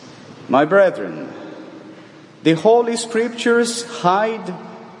My brethren, the Holy Scriptures hide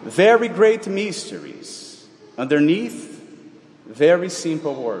very great mysteries underneath very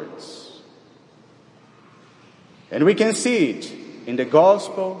simple words. And we can see it in the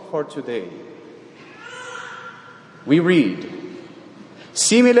Gospel for today. We read,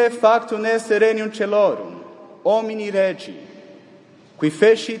 "Simile factum est regnum celorum, homini regi, qui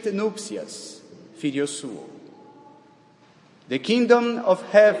fecit nuptias filio suo." The kingdom of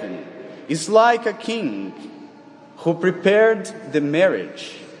heaven is like a king who prepared the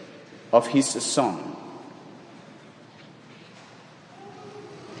marriage of his son.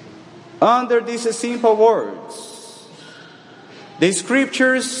 Under these simple words, the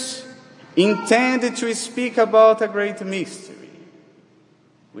Scriptures intend to speak about a great mystery,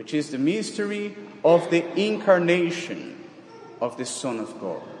 which is the mystery of the incarnation of the Son of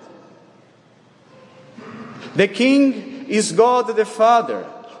God. The King is God the Father,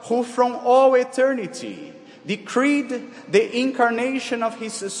 who from all eternity decreed the incarnation of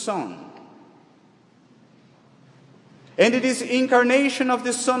his Son. And this incarnation of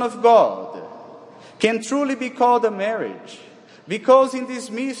the Son of God can truly be called a marriage, because in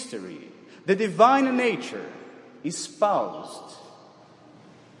this mystery, the divine nature espoused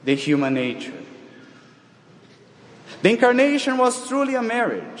the human nature. The incarnation was truly a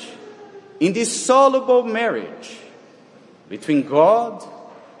marriage, indissoluble marriage between God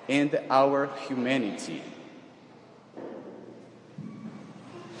and our humanity.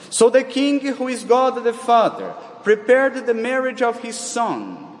 So the King, who is God the Father, prepared the marriage of his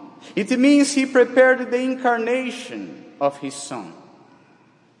Son. It means he prepared the incarnation of his Son,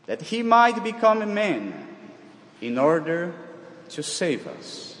 that he might become a man in order to save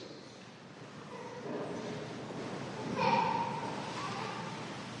us.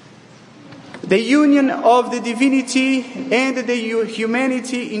 The union of the divinity and the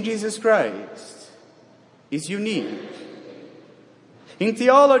humanity in Jesus Christ is unique. In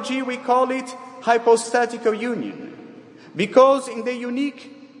theology, we call it hypostatical union, because in the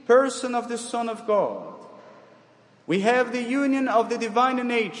unique person of the Son of God, we have the union of the divine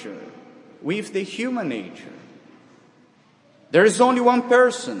nature with the human nature. There is only one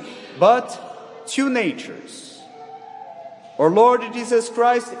person, but two natures. Our Lord Jesus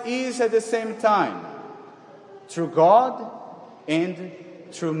Christ is at the same time through God and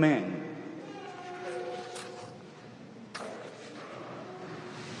through man.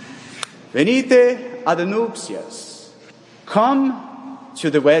 Venite ad nuptias. Come to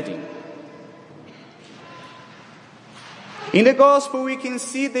the wedding. In the Gospel, we can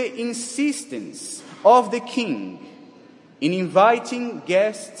see the insistence of the King in inviting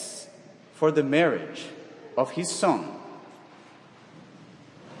guests for the marriage of his Son.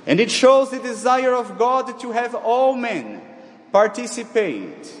 And it shows the desire of God to have all men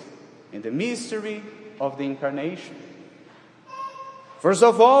participate in the mystery of the incarnation. First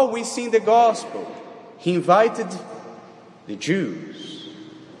of all, we see in the Gospel, he invited the Jews.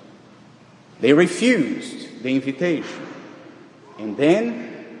 They refused the invitation. And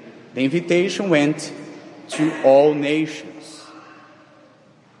then the invitation went to all nations.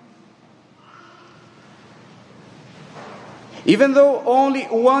 Even though only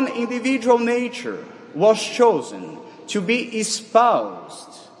one individual nature was chosen to be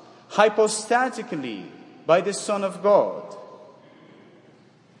espoused hypostatically by the Son of God,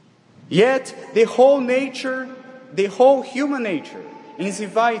 yet the whole nature, the whole human nature, is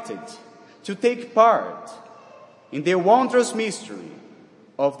invited to take part in the wondrous mystery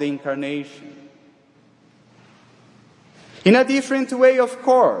of the incarnation. In a different way, of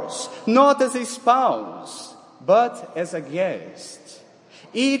course, not as a spouse, but as a guest.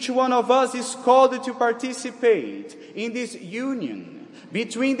 Each one of us is called to participate in this union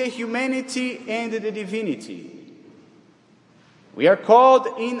between the humanity and the divinity. We are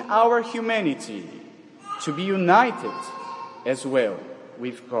called in our humanity to be united as well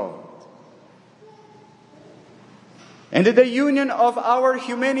with God. And the union of our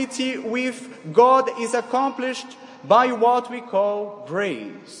humanity with God is accomplished by what we call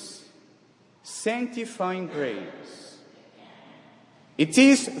grace. Sanctifying grace. It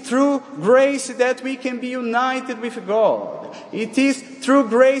is through grace that we can be united with God. It is through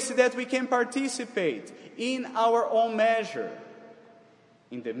grace that we can participate in our own measure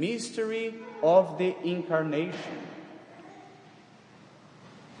in the mystery of the incarnation.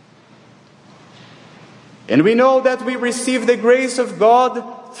 And we know that we receive the grace of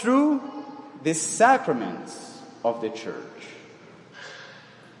God through the sacraments of the Church.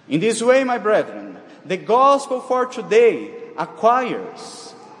 In this way, my brethren, the gospel for today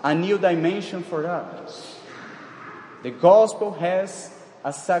acquires a new dimension for us. The gospel has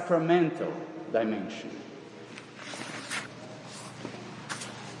a sacramental dimension.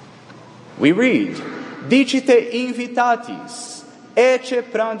 We read, Dicite invitatis, ecce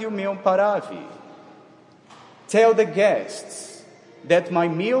prandium meum paravi. Tell the guests that my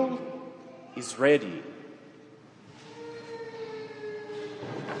meal is ready.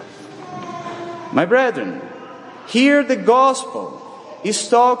 My brethren, here the gospel is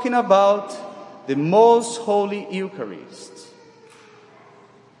talking about the most holy Eucharist.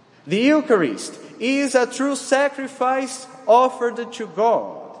 The Eucharist is a true sacrifice offered to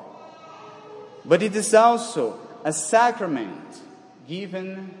God, but it is also a sacrament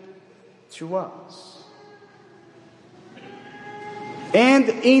given to us. And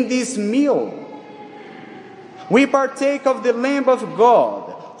in this meal, we partake of the Lamb of God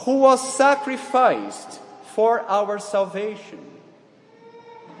who was sacrificed for our salvation.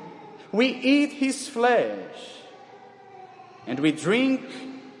 We eat his flesh and we drink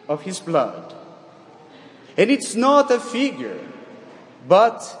of his blood. And it's not a figure,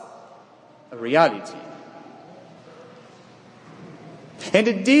 but a reality.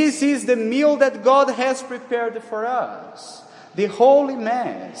 And this is the meal that God has prepared for us. The Holy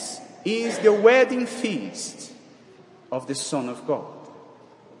Mass is the wedding feast of the Son of God.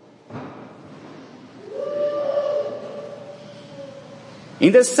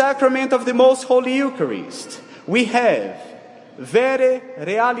 In the sacrament of the Most Holy Eucharist, we have vere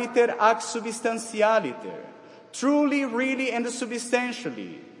realiter ac substantialiter, truly, really, and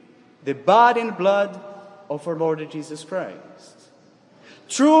substantially, the body and blood of our Lord Jesus Christ.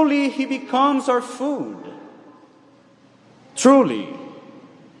 Truly, he becomes our food. Truly,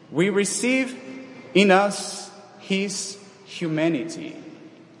 we receive in us his humanity.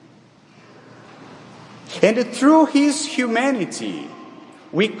 And through his humanity,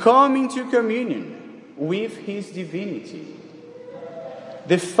 we come into communion with his divinity.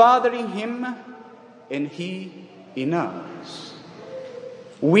 The Father in him and he in us.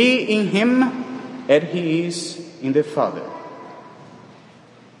 We in him and he is in the Father.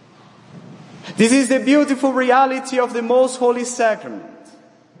 This is the beautiful reality of the Most Holy Sacrament.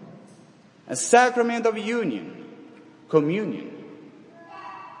 A sacrament of union, communion.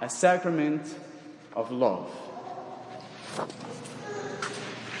 A sacrament of love.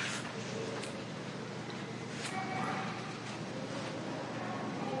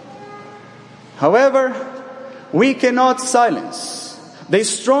 However, we cannot silence the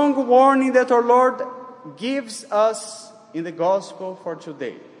strong warning that our Lord gives us in the Gospel for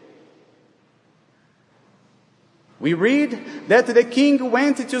today. We read that the king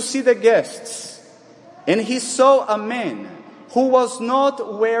went to see the guests, and he saw a man who was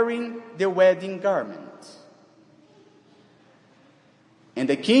not wearing the wedding garment. And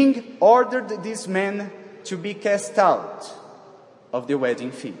the king ordered this man to be cast out of the wedding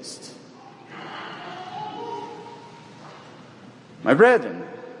feast. My brethren,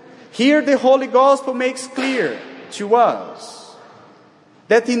 here the Holy Gospel makes clear to us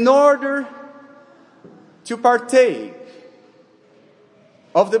that in order to partake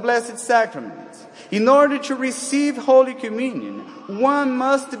of the Blessed Sacrament, in order to receive Holy Communion, one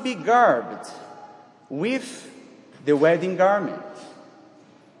must be garbed with the wedding garment.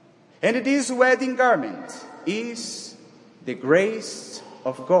 And this wedding garment is the grace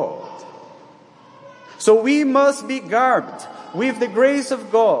of God. So we must be garbed with the grace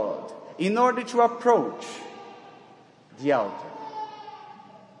of God in order to approach the altar.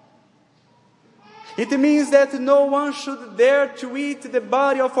 It means that no one should dare to eat the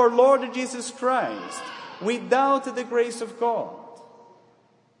body of our Lord Jesus Christ without the grace of God.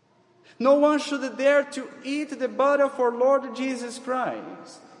 No one should dare to eat the body of our Lord Jesus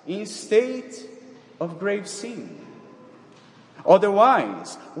Christ in state of grave sin.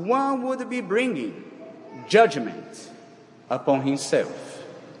 Otherwise, one would be bringing judgment upon himself.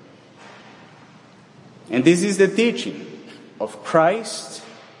 And this is the teaching of Christ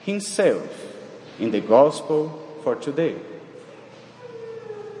himself in the Gospel for today.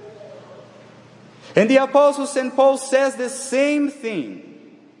 And the Apostle St. Paul says the same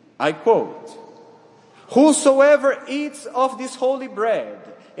thing. I quote, "Whosoever eats of this holy bread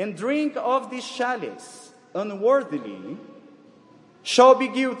and drink of this chalice unworthily shall be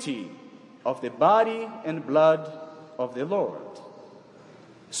guilty of the body and blood of the Lord.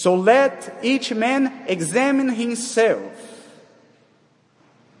 So let each man examine himself,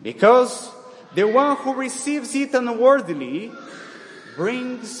 because the one who receives it unworthily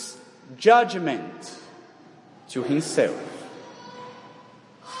brings judgment to himself."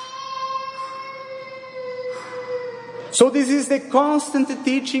 So this is the constant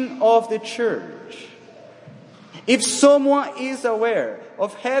teaching of the Church. If someone is aware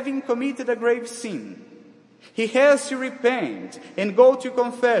of having committed a grave sin, he has to repent and go to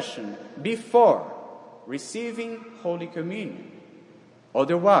confession before receiving Holy Communion.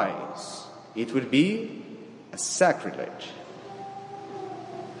 Otherwise, it would be a sacrilege.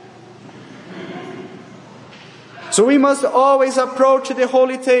 So we must always approach the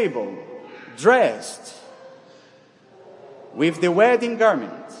holy table dressed with the wedding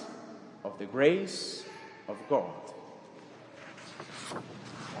garment of the grace of God.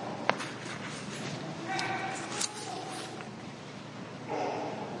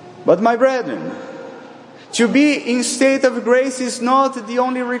 But my brethren, to be in state of grace is not the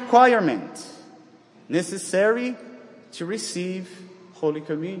only requirement necessary to receive Holy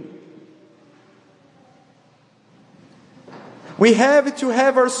Communion. We have to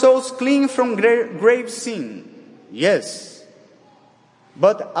have our souls clean from grave sin, yes,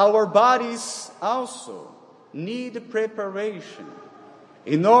 but our bodies also need preparation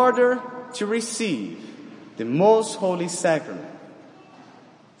in order to receive the most holy sacrament.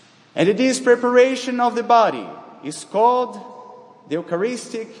 And this preparation of the body is called the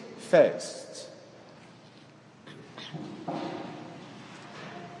Eucharistic fast.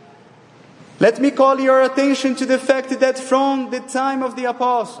 Let me call your attention to the fact that from the time of the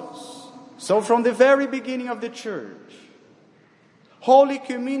apostles, so from the very beginning of the church, Holy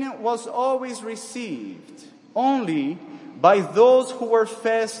Communion was always received only by those who were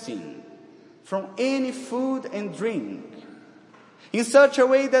fasting from any food and drink, in such a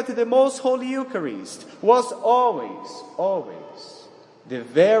way that the most holy Eucharist was always the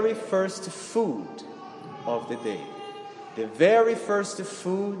very first food of the day. The very first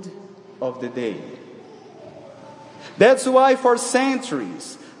food of the day. That's why for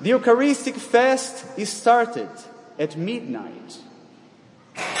centuries the Eucharistic fast is started at midnight.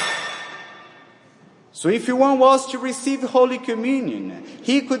 So if one was to receive Holy Communion,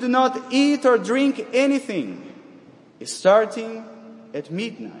 he could not eat or drink anything starting at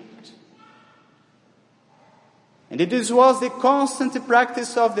midnight. And this was the constant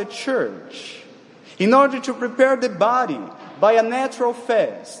practice of the church in order to prepare the body by a natural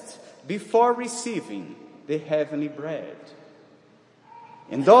fast before receiving the heavenly bread.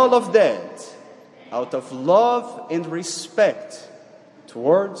 And all of that out of love and respect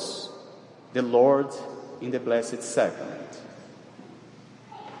towards the Lord in the Blessed Sacrament.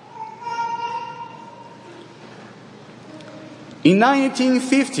 In the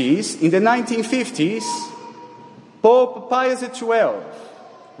 1950s, Pope Pius XII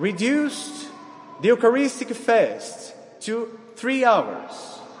reduced the Eucharistic fast to 3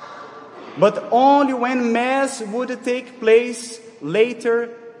 hours, but only when Mass would take place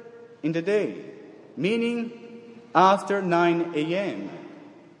later in the day, meaning after 9 a.m.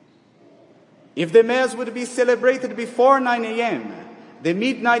 If the Mass would be celebrated before 9 a.m., the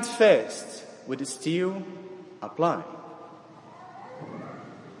midnight fast would still apply.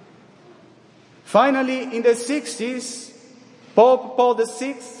 Finally, in the 60s, Pope Paul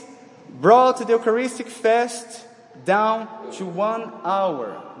VI brought the Eucharistic fast down to 1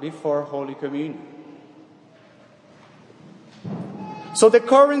 hour before Holy Communion. So the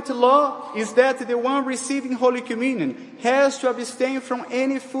current law is that the one receiving Holy Communion has to abstain from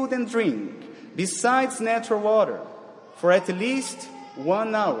any food and drink besides natural water for at least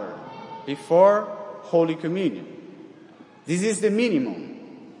 1 hour before Holy Communion. This is the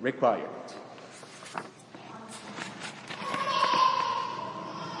minimum required.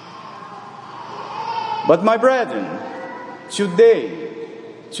 But my brethren, today,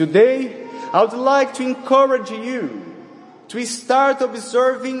 I would like to encourage you to start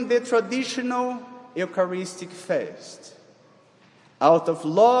observing the traditional Eucharistic fast out of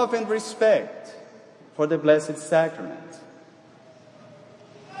love and respect for the Blessed Sacrament.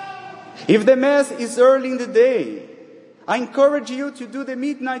 If the Mass is early in the day, I encourage you to do the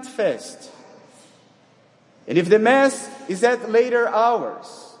midnight fast. And if the Mass is at later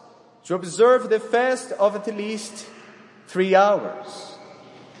hours, to observe the fast of at least 3 hours.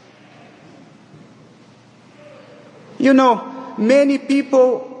 You know, many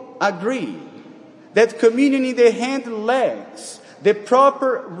people agree that communion in the hand lacks the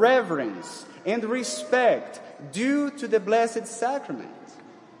proper reverence and respect due to the Blessed Sacrament.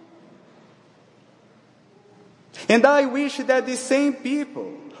 And I wish that the same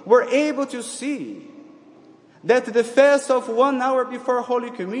people were able to see that the fast of 1 hour before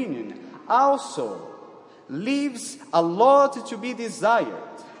Holy Communion also leaves a lot to be desired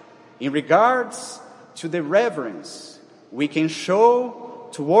in regards to the reverence we can show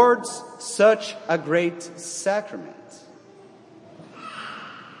towards such a great sacrament.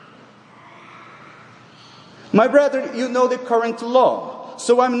 My brethren, you know the current law,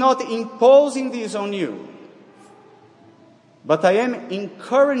 so I'm not imposing this on you. But I am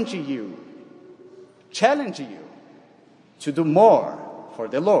encouraging you, challenging you to do more for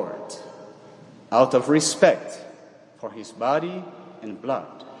the Lord, out of respect for His body and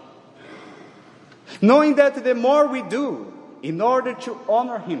blood. Knowing that the more we do in order to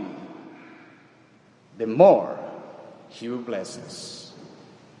honor Him, the more He will bless us.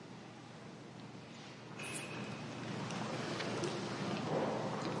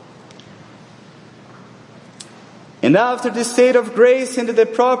 And after the state of grace and the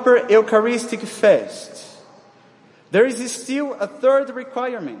proper Eucharistic fast, there is still a third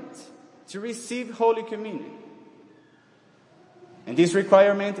requirement to receive Holy Communion. And this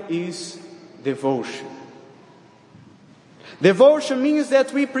requirement is devotion. Devotion means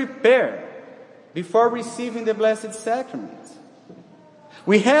that we prepare before receiving the Blessed Sacrament.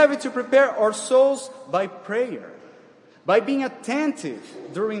 We have to prepare our souls by prayer, by being attentive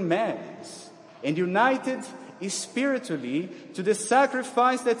during Mass, and united spiritually to the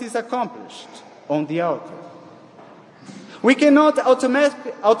sacrifice that is accomplished on the altar. We cannot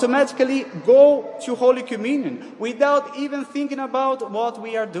automatically go to Holy Communion without even thinking about what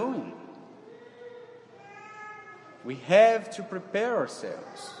we are doing. We have to prepare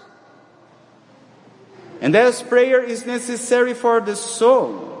ourselves. And as prayer is necessary for the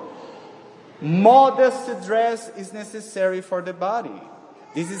soul, modest dress is necessary for the body.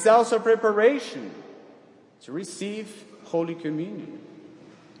 This is also preparation to receive Holy Communion.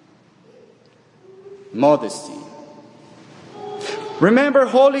 Modesty. Remember,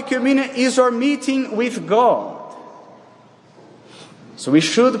 Holy Communion is our meeting with God. So we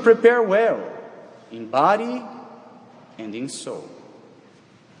should prepare well in body and in soul.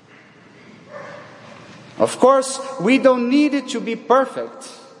 Of course, we don't need it to be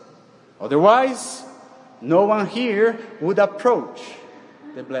perfect. Otherwise, no one here would approach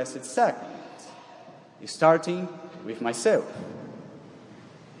the Blessed Sacrament, starting with myself.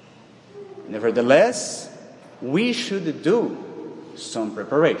 Nevertheless, we should do some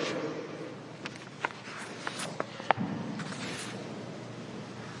preparation.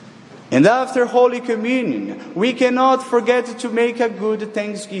 And after Holy Communion, we cannot forget to make a good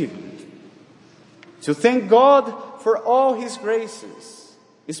thanksgiving. To thank God for all His graces,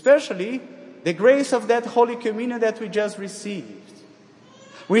 especially the grace of that Holy Communion that we just received.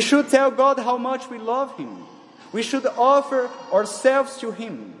 We should tell God how much we love Him. We should offer ourselves to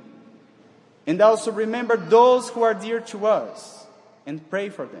Him. And also remember those who are dear to us and pray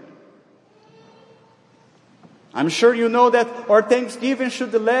for them. I'm sure you know that our Thanksgiving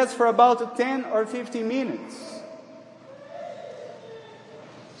should last for about 10 or 15 minutes.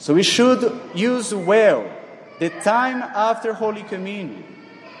 So we should use well the time after Holy Communion.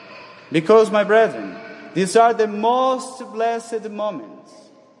 Because, my brethren, these are the most blessed moments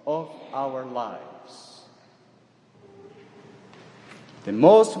of our lives. The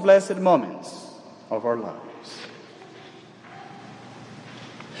most blessed moments of our lives.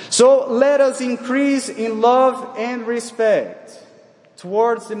 So let us increase in love and respect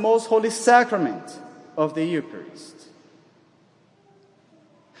towards the most holy sacrament of the Eucharist.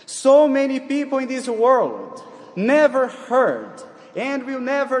 So many people in this world never heard and will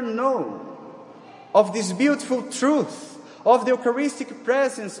never know of this beautiful truth of the Eucharistic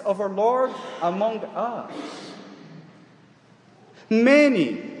presence of our Lord among us.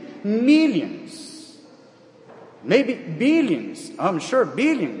 Many, millions, maybe billions, I'm sure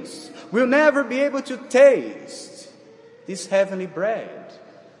billions, will never be able to taste this heavenly bread.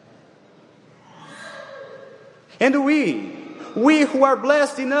 And we who are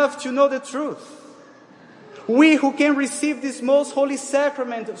blessed enough to know the truth, we who can receive this most holy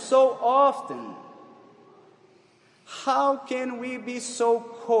sacrament so often, how can we be so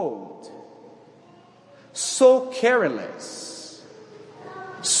cold, so careless,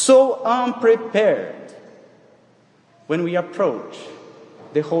 so unprepared when we approach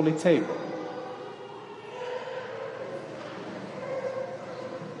the holy table?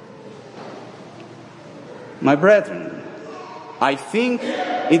 My brethren, I think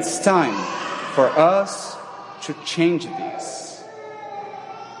it's time for us to change this.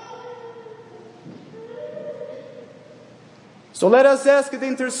 So let us ask the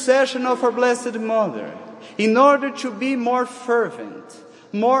intercession of our Blessed Mother in order to be more fervent,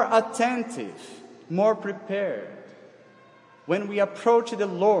 more attentive, more prepared when we approach the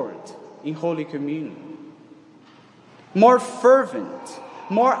Lord in Holy Communion. More fervent,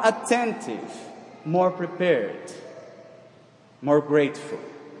 more attentive, more prepared, more grateful.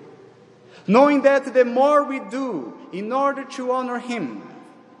 Knowing that the more we do in order to honor Him,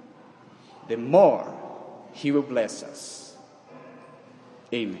 the more He will bless us.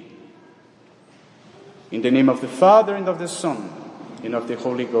 Amen. In the name of the Father, and of the Son, and of the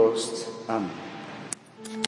Holy Ghost. Amen.